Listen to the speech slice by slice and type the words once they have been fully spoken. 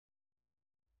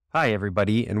Hi,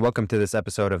 everybody, and welcome to this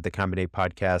episode of the Combinate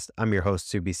Podcast. I'm your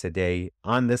host, Subi Sadeh.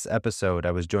 On this episode,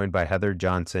 I was joined by Heather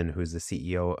Johnson, who's the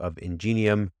CEO of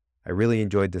Ingenium. I really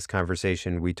enjoyed this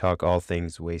conversation. We talk all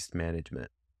things waste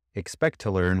management. Expect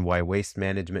to learn why waste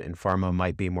management in pharma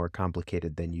might be more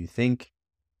complicated than you think,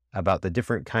 about the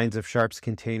different kinds of sharps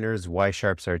containers, why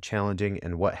sharps are challenging,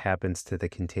 and what happens to the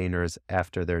containers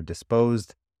after they're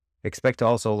disposed. Expect to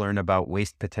also learn about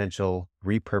waste potential,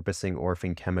 repurposing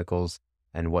orphan chemicals,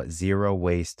 and what zero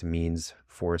waste means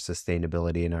for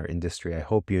sustainability in our industry. I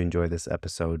hope you enjoy this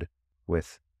episode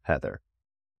with Heather.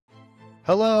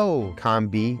 Hello,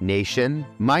 Combi Nation.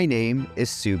 My name is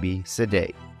Subi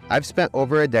Sadeh. I've spent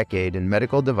over a decade in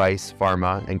medical device,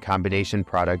 pharma, and combination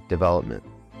product development.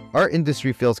 Our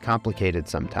industry feels complicated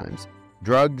sometimes.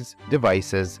 Drugs,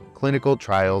 devices, clinical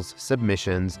trials,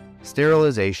 submissions,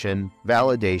 sterilization,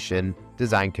 validation,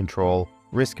 design control,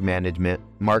 risk management,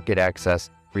 market access,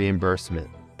 reimbursement.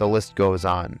 The list goes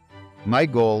on. My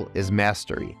goal is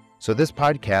mastery, so this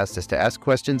podcast is to ask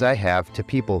questions I have to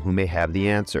people who may have the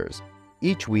answers.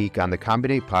 Each week on the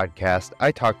Combinate Podcast,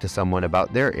 I talk to someone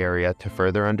about their area to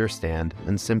further understand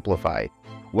and simplify.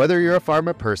 Whether you're a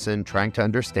pharma person trying to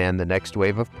understand the next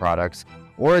wave of products,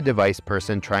 or a device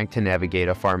person trying to navigate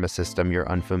a pharma system you're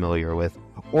unfamiliar with,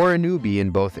 or a newbie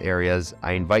in both areas,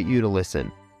 I invite you to listen,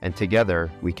 and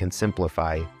together we can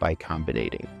simplify by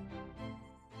combinating.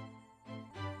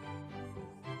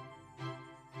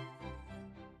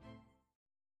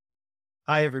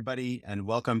 Hi, everybody, and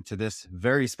welcome to this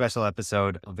very special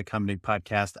episode of the Combinate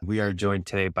Podcast. We are joined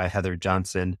today by Heather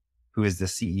Johnson, who is the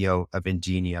CEO of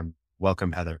Ingenium.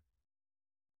 Welcome, Heather.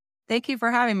 Thank you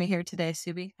for having me here today,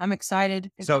 Subi. I'm excited.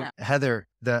 So, Heather,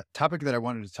 the topic that I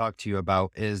wanted to talk to you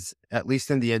about is, at least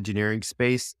in the engineering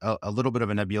space, a little bit of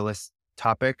a nebulous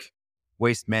topic: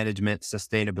 waste management,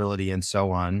 sustainability, and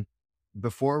so on.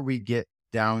 Before we get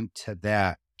down to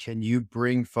that, can you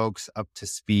bring folks up to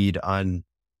speed on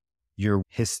your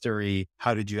history?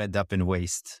 How did you end up in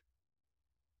waste?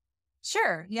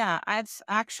 Sure. Yeah. I've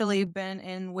actually been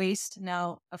in waste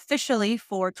now officially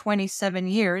for 27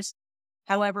 years.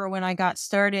 However, when I got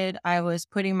started, I was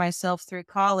putting myself through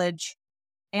college,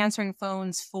 answering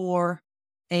phones for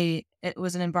it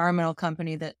was an environmental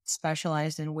company that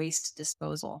specialized in waste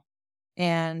disposal.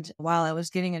 And while I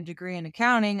was getting a degree in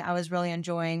accounting, I was really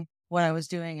enjoying what I was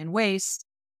doing in waste.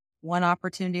 One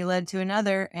opportunity led to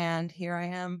another, and here I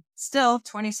am still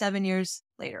 27 years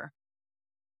later.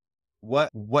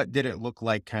 What did it look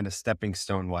like kind of stepping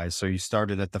stone wise? So you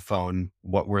started at the phone.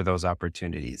 What were those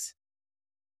opportunities?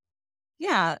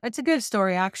 Yeah, it's a good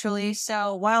story, actually.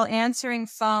 So while answering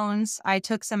phones, I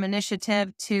took some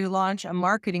initiative to launch a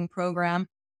marketing program.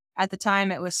 At the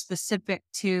time, it was specific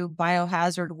to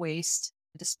biohazard waste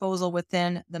disposal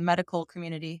within the medical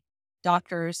community,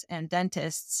 doctors and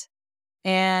dentists.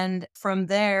 And from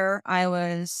there, I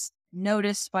was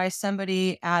noticed by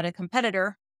somebody at a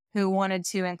competitor who wanted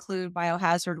to include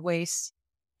biohazard waste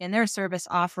in their service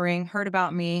offering, heard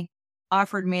about me,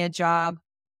 offered me a job.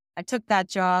 I took that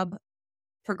job,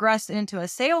 progressed into a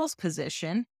sales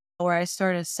position where I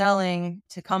started selling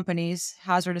to companies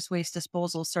hazardous waste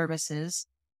disposal services.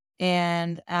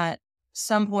 And at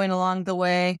some point along the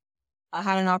way, I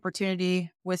had an opportunity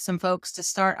with some folks to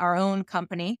start our own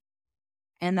company.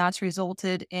 And that's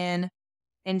resulted in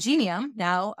Ingenium.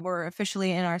 Now we're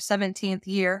officially in our 17th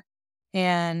year,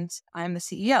 and I'm the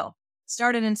CEO.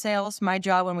 Started in sales. My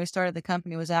job when we started the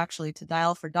company was actually to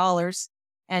dial for dollars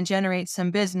and generate some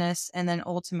business. And then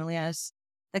ultimately, as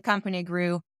the company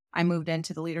grew, I moved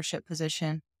into the leadership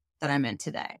position that I'm in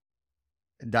today.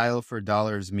 Dial for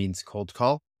dollars means cold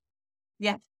call?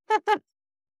 Yeah.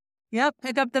 Yep.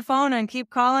 Pick up the phone and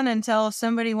keep calling until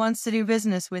somebody wants to do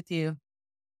business with you.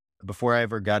 Before I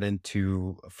ever got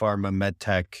into pharma med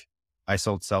tech, I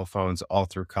sold cell phones all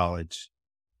through college.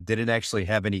 Didn't actually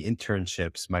have any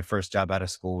internships. My first job out of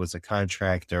school was a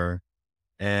contractor.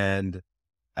 And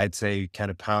I'd say kind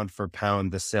of pound for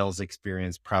pound, the sales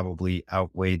experience probably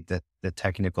outweighed the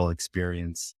technical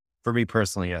experience. For me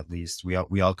personally, at least, we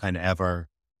all kind of have our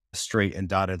straight and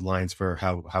dotted lines for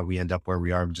how we end up where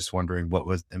we are. I'm just wondering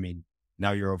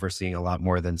now you're overseeing a lot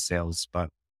more than sales, but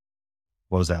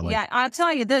what was that like? Yeah, I'll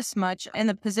tell you this much. In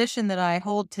the position that I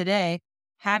hold today,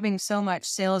 having so much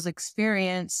sales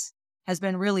experience has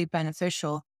been really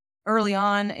beneficial. Early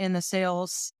on in the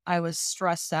sales, I was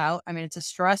stressed out. I mean, it's a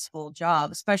stressful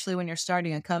job, especially when you're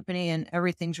starting a company and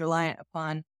everything's reliant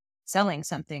upon selling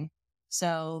something.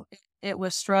 So it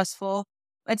was stressful.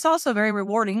 It's also very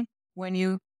rewarding when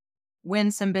you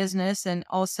win some business and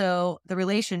also the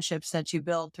relationships that you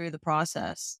build through the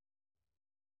process.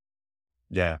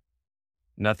 Yeah.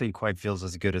 Nothing quite feels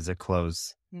as good as a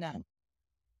close. No.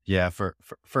 Yeah,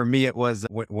 for me, it was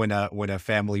when a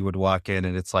family would walk in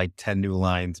and it's like 10 new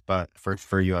lines, but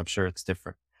for you, I'm sure it's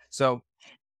different. So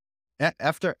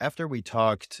after we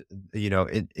talked,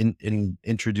 in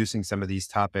introducing some of these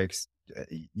topics,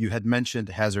 you had mentioned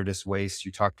hazardous waste.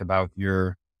 You talked about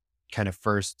your kind of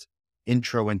first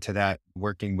intro into that,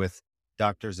 working with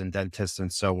doctors and dentists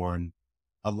and so on.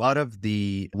 A lot of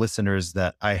the listeners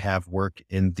that I have work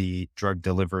in the drug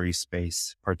delivery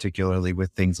space, particularly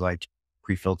with things like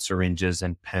prefilled syringes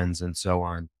and pens and so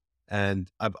on.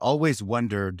 And I've always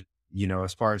wondered,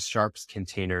 as far as sharps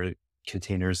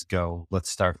containers go, let's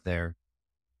start there.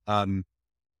 Um,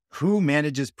 who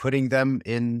manages putting them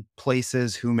in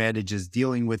places? Who manages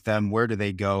dealing with them? Where do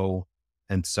they go?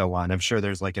 And so on. I'm sure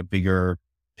there's like a bigger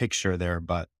picture there,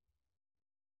 but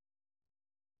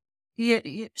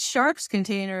Yeah, sharps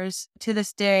containers to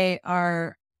this day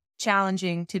are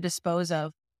challenging to dispose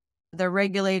of. They're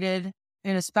regulated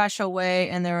in a special way,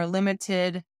 and there are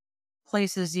limited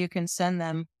places you can send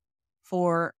them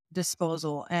for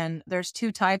disposal. And there's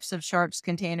two types of sharps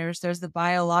containers. There's the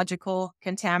biological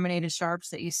contaminated sharps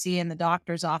that you see in the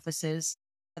doctor's offices.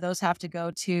 Those have to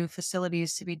go to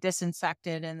facilities to be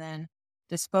disinfected and then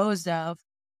disposed of.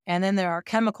 And then there are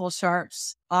chemical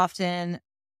sharps, often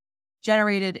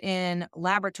generated in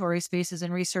laboratory spaces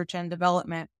in research and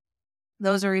development.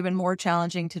 Those are even more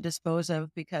challenging to dispose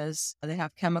of because they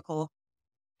have chemical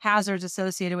hazards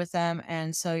associated with them,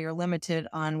 and so you're limited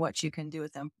on what you can do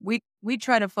with them. We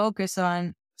try to focus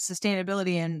on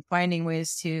sustainability and finding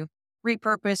ways to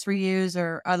repurpose, reuse,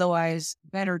 or otherwise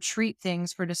better treat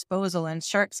things for disposal. And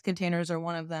sharps containers are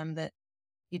one of them that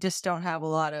you just don't have a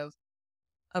lot of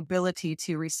ability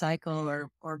to recycle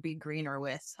or be greener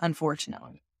with,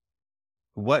 unfortunately.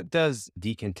 what does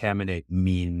decontaminate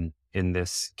mean in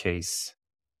this case?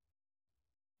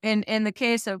 In the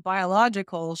case of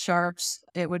biological sharps,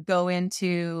 it would go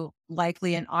into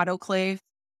likely an autoclave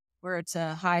where it's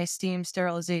a high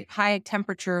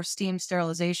temperature steam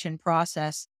sterilization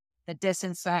process that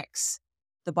disinfects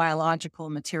the biological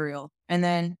material. And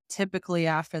then typically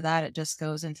after that, it just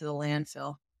goes into the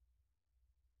landfill.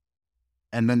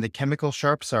 And then the chemical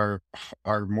sharps are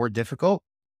more difficult.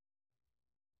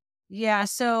 Yeah.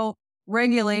 So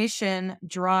regulation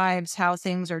drives how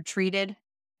things are treated,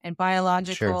 and Sure.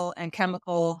 biological and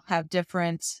chemical have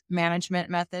different management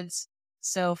methods.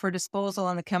 So for disposal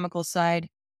on the chemical side,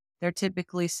 they're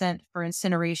typically sent for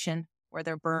incineration where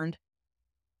they're burned.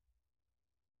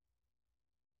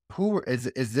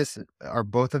 Is this, are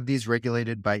both of these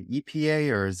regulated by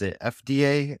EPA or is it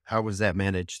FDA? How was that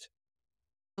managed?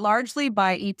 Largely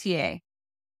by EPA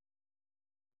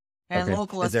and Okay.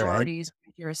 local Is there any, authorities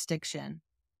with jurisdiction.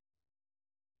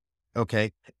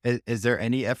 okay. Is there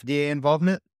any FDA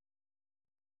involvement?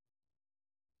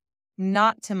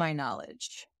 Not to my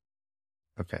knowledge.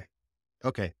 Okay.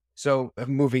 Okay. So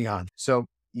moving on. So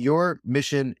your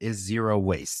mission is zero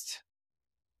waste.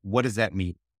 What does that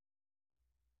mean?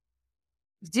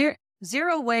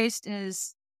 Zero waste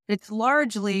is it's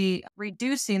largely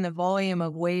reducing the volume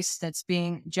of waste that's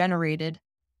being generated.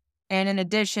 And in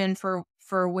addition, for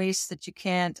waste that you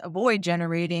can't avoid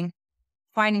generating,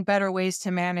 finding better ways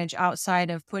to manage outside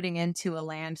of putting into a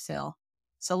landfill.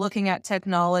 So looking at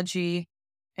technology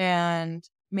and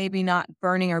maybe not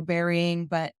burning or burying,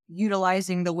 but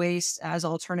utilizing the waste as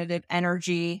alternative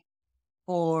energy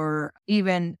or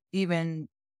even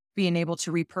being able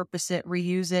to repurpose it,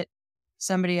 reuse it.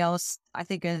 Somebody else, I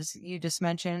think as you just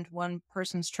mentioned, one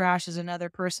person's trash is another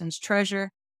person's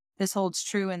treasure. This holds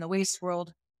true in the waste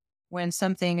world. When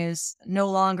something is no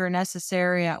longer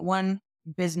necessary at one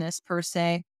business per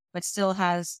se, but still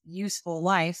has useful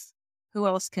life, who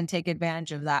else can take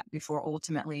advantage of that before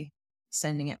ultimately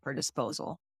sending it for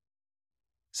disposal?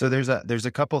 So there's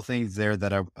a couple things there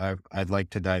that I'd like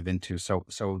to dive into. So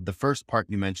the first part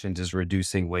you mentioned is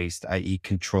reducing waste, i.e.,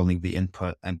 controlling the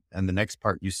input, and the next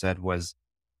part you said was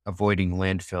avoiding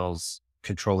landfills,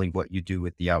 controlling what you do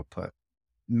with the output.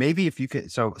 Maybe if you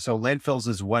could, so landfills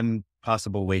is one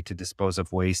possible way to dispose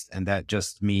of waste, and that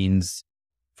just means,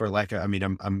 for lack of, I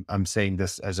mean, I'm saying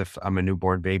this as if I'm a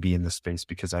newborn baby in this space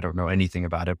because I don't know anything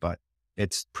about it, but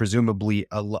it's presumably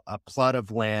a plot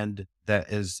of land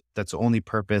that's only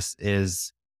purpose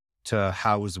is to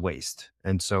house waste,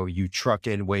 and so you truck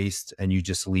in waste and you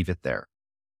just leave it there.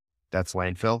 That's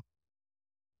landfill.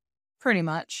 Pretty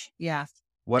much, yeah.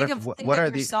 What if Think what of are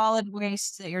your the solid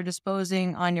waste that you're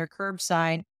disposing on your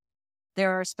curbside.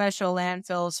 There are special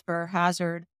landfills for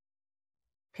hazard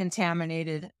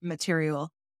contaminated material,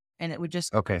 and it would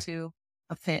just go okay? to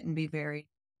a pit and be buried.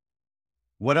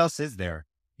 What else is there?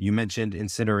 You mentioned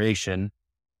incineration.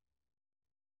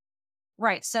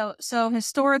 Right. So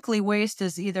historically, waste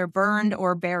is either burned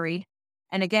or buried.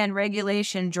 And again,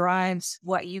 regulation drives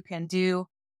what you can do.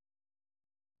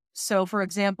 So, for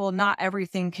example, not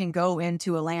everything can go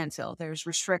into a landfill. There's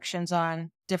restrictions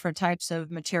on different types of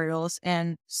materials,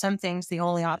 and some things, the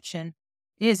only option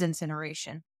is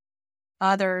incineration.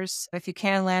 Others, if you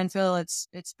can landfill,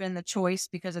 it's been the choice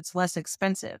because it's less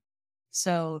expensive.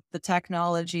 So the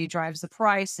technology drives the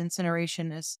price.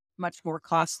 Incineration is much more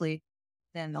costly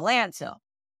than the landfill.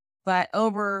 But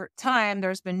over time,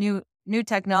 there's been new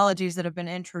technologies that have been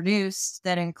introduced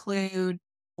that include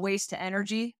waste to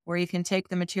energy, where you can take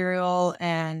the material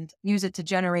and use it to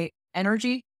generate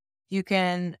energy.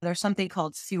 There's something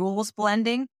called fuels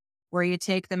blending, where you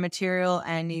take the material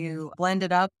and you blend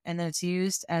it up and then it's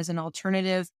used as an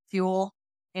alternative fuel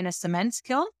in a cement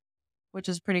kiln, which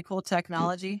is pretty cool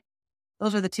technology.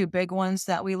 Those are the two big ones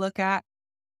that we look at.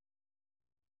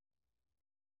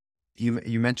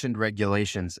 You mentioned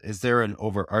regulations. Is there an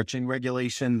overarching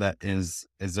regulation is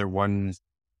there one?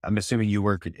 I'm assuming you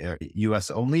work US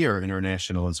only or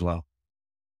international as well?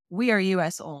 We are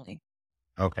US only.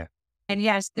 Okay. And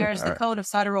yes, there's All the right. Code of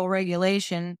Federal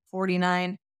Regulation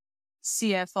 49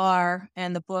 CFR,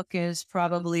 and the book is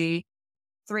probably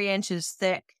 3 inches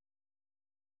thick.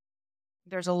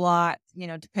 There's a lot,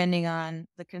 depending on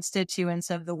the constituents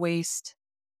of the waste,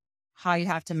 how you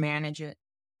have to manage it,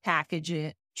 package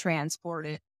it, transport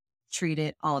it, treat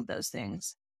it, all of those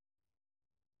things.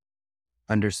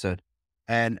 Understood.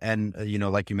 And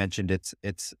like you mentioned,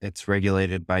 it's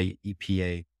regulated by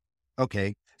EPA.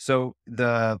 Okay. So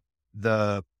the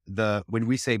when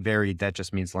we say buried, that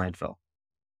just means landfill.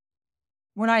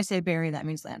 When I say bury, that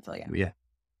means landfill, yeah. Yeah.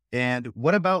 And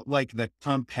what about like the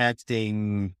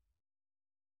compacting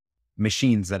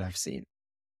machines that I've seen?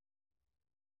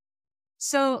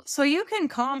 So you can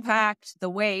compact the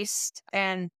waste,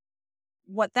 and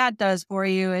what that does for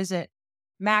you is it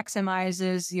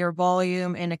maximizes your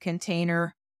volume in a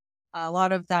container. A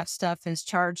lot of that stuff is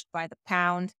charged by the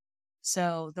pound.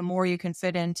 So the more you can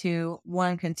fit into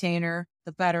one container,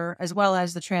 the better, as well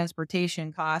as the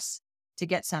transportation costs to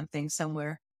get something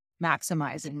somewhere,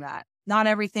 maximizing that. Not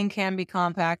everything can be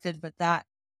compacted, but that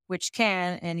which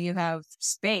can, and you have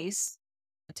space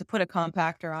to put a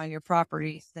compactor on your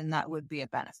property, then that would be a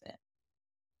benefit.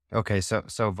 Okay. So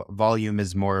volume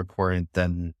is more important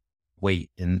than weight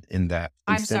in that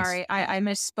I'm instance. sorry, I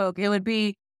misspoke. It would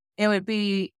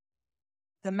be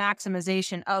the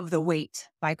maximization of the weight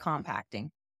by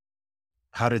compacting.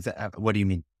 How does that, what do you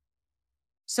mean?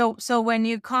 So when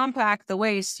you compact the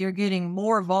waste, you're getting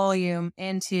more volume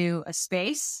into a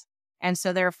space, and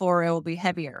so therefore it will be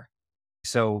heavier.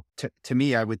 So to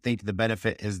me, I would think the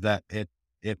benefit is that it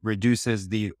reduces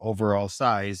the overall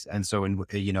size. And so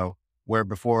where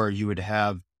before you would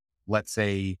have, let's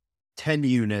say 10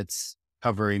 units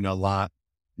covering a lot,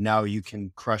 now you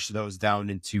can crush those down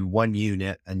into one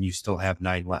unit and you still have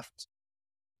nine left.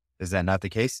 Is that not the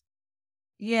case?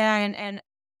 Yeah, and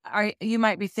you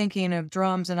might be thinking of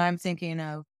drums, and I'm thinking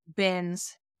of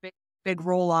bins, big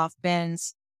roll off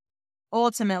bins.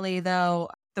 Ultimately, though,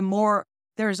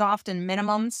 there's often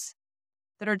minimums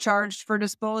that are charged for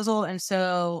disposal. And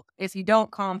so if you don't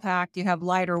compact, you have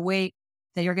lighter weight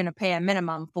that you're going to pay a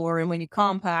minimum for. And when you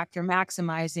compact, you're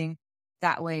maximizing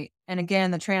that weight. And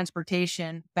again, the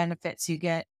transportation benefits you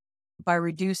get by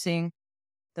reducing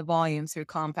the volume through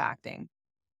compacting.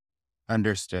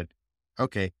 Understood.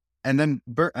 Okay. And then,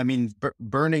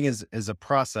 burning is a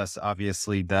process,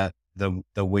 obviously, that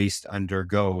the waste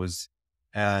undergoes.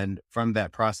 And from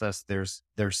that process, there's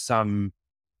some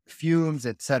fumes,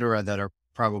 et cetera, that are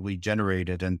probably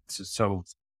generated. And so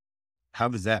how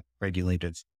is that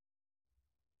regulated?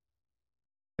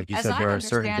 Like you As said, I there are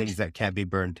certain understand, things that can't be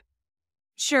burned.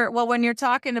 sure. Well, when you're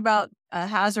talking about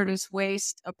hazardous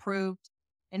waste approved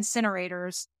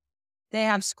incinerators, they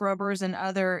have scrubbers and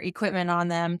other equipment on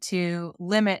them to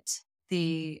limit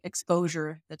the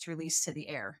exposure that's released to the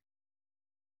air.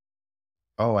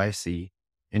 Oh, I see.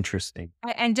 Interesting.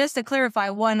 And just to clarify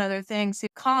one other thing, so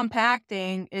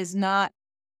compacting is not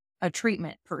a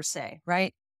treatment per se,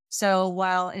 right? So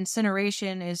while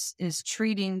incineration is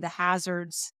treating the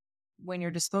hazards when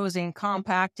you're disposing,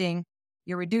 compacting,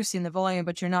 you're reducing the volume,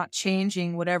 but you're not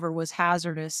changing whatever was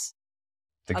hazardous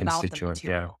The about the constituent. Yeah,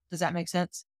 material. Does that make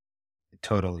sense?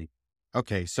 totally.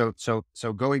 Okay. So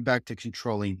going back to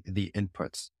controlling the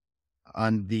inputs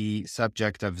on the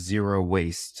subject of zero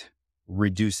waste,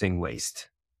 reducing waste.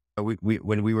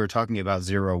 When we were talking about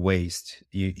zero waste,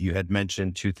 you had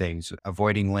mentioned two things: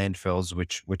 avoiding landfills,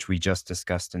 which we just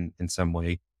discussed in some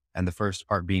way, and the first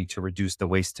part being to reduce the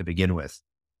waste to begin with.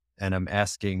 And I'm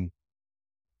asking,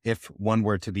 if one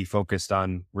were to be focused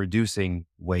on reducing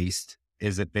waste,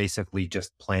 is it basically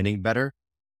just planning better?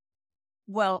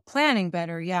 Well, planning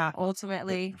better, yeah,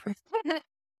 ultimately,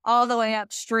 all the way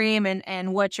upstream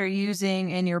and what you're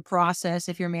using in your process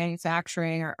if you're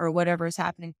manufacturing or whatever is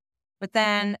happening. But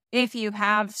then if you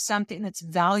have something that's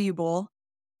valuable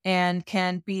and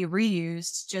can be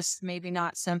reused, just maybe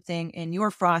not something in your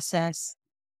process,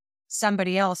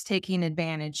 somebody else taking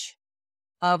advantage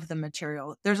of the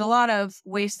material. There's a lot of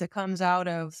waste that comes out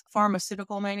of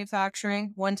pharmaceutical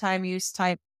manufacturing, one-time use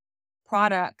type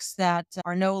products that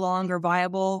are no longer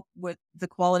viable with the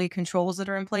quality controls that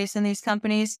are in place in these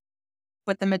companies,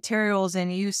 but the materials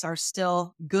in use are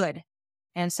still good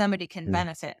and somebody can Mm.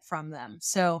 benefit from them.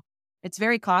 So it's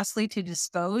very costly to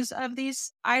dispose of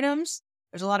these items.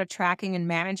 There's a lot of tracking and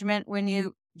management when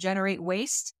you generate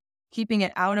waste. Keeping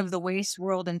it out of the waste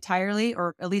world entirely,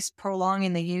 or at least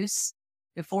prolonging the use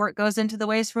before it goes into the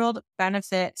waste world,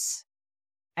 benefits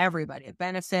everybody. It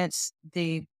benefits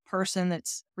the person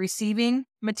that's receiving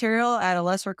material at a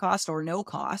lesser cost or no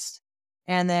cost.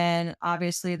 And then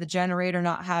obviously the generator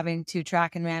not having to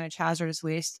track and manage hazardous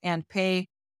waste and pay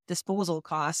disposal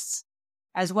costs,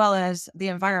 as well as the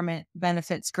environment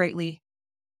benefits greatly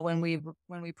when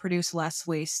we produce less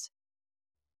waste.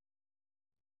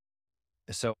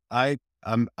 So I'm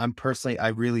personally, I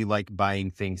really like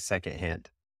buying things secondhand.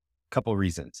 Couple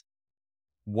reasons.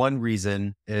 One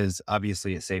reason is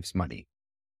obviously it saves money.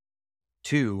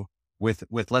 Two, with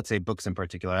let's say books in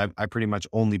particular, I pretty much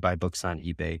only buy books on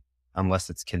eBay unless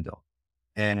it's Kindle.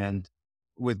 And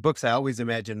with books, I always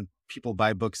imagine people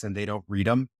buy books and they don't read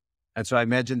them. And so I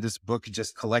imagine this book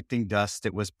just collecting dust.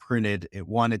 It was printed. It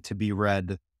wanted to be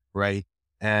read, right?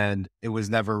 And it was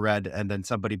never read. And then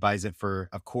somebody buys it for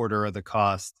a quarter of the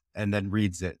cost and then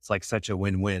reads it. It's like such a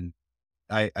win-win.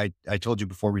 I told you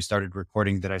before we started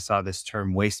recording that I saw this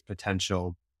term waste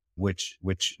potential, which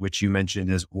you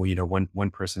mentioned is, well,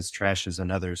 one person's trash is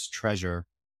another's treasure.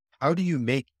 How do you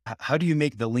make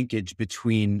the linkage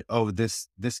between, oh, this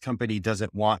company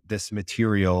doesn't want this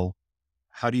material?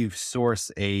 How do you source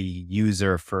a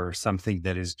user for something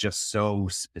that is just so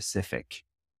specific?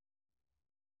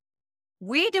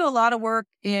 We do a lot of work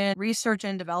in research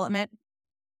and development,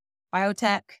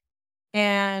 biotech,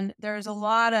 and there's a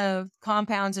lot of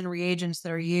compounds and reagents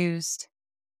that are used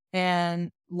and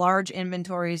large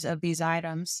inventories of these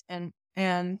items.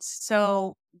 And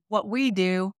so what we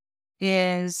do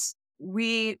is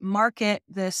we market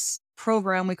this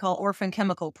program we call Orphan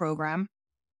Chemical Program.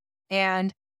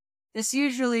 And this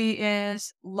usually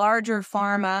is larger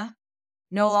pharma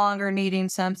no longer needing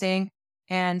something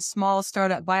and small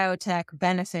startup biotech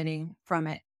benefiting from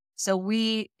it. So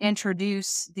we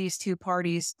introduce these two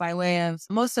parties by way of,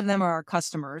 most of them are our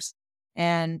customers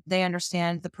and they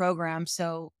understand the program.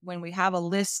 So when we have a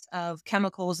list of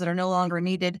chemicals that are no longer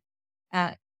needed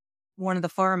at one of the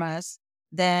pharmas,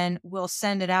 then we'll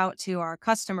send it out to our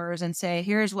customers and say,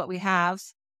 here's what we have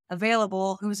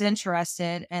available, who's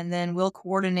interested, and then we'll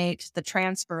coordinate the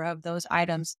transfer of those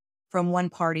items from one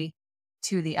party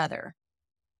to the other.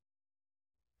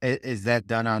 Is that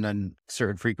done on a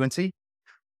certain frequency?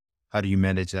 How do you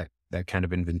manage that kind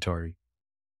of inventory?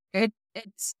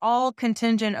 It's all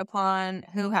contingent upon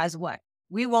who has what.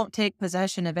 We won't take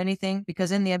possession of anything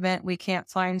because in the event we can't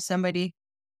find somebody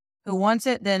who wants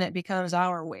it, then it becomes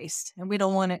our waste. And we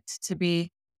don't want it to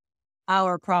be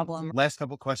our problem. Last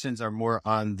couple questions are more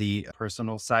on the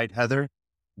personal side. Heather,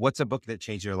 what's a book that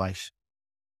changed your life?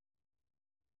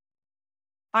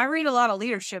 I read a lot of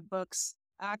leadership books,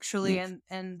 actually,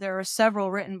 and there are several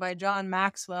written by John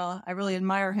Maxwell. I really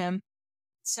admire him.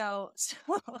 So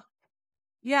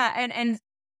yeah,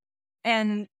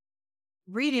 and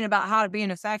reading about how to be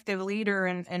an effective leader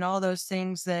and all those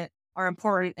things that are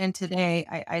important in today,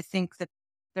 I think that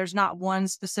there's not one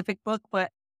specific book,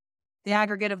 but the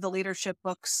aggregate of the leadership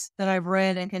books that I've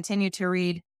read and continue to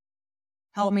read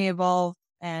help me evolve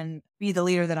and be the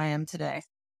leader that I am today.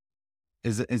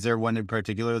 Is there one in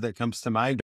particular that comes to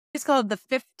mind? It's called The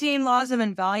 15 Laws of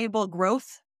Invaluable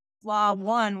Growth. Law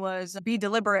one was be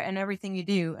deliberate in everything you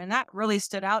do. And that really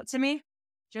stood out to me.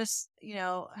 Just,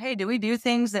 hey, do we do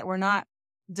things that we're not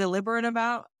deliberate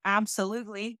about?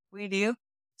 Absolutely, we do.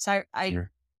 So I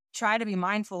Sure. try to be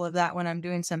mindful of that when I'm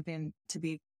doing something, to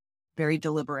be very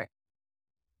deliberate.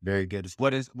 Very good.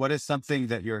 What is something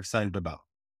that you're excited about?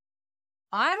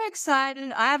 I'm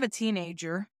excited. I have a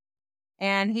teenager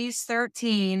and he's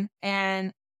 13,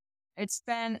 and it's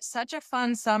been such a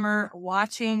fun summer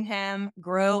watching him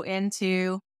grow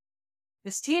into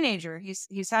this teenager.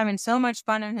 He's having so much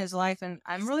fun in his life, and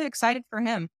I'm really excited for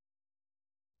him.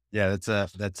 Yeah,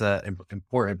 that's a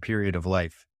important period of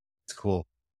life. It's cool.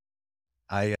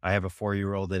 I have a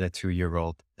 4-year-old and a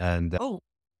 2-year-old, and Oh,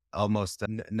 almost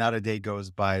not a day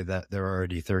goes by that they're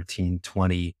already 13,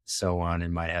 20, so on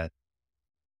in my head.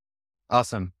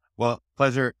 Awesome. Well,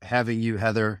 pleasure having you,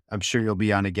 Heather. I'm sure you'll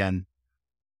be on again.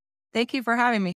 thank you for having me.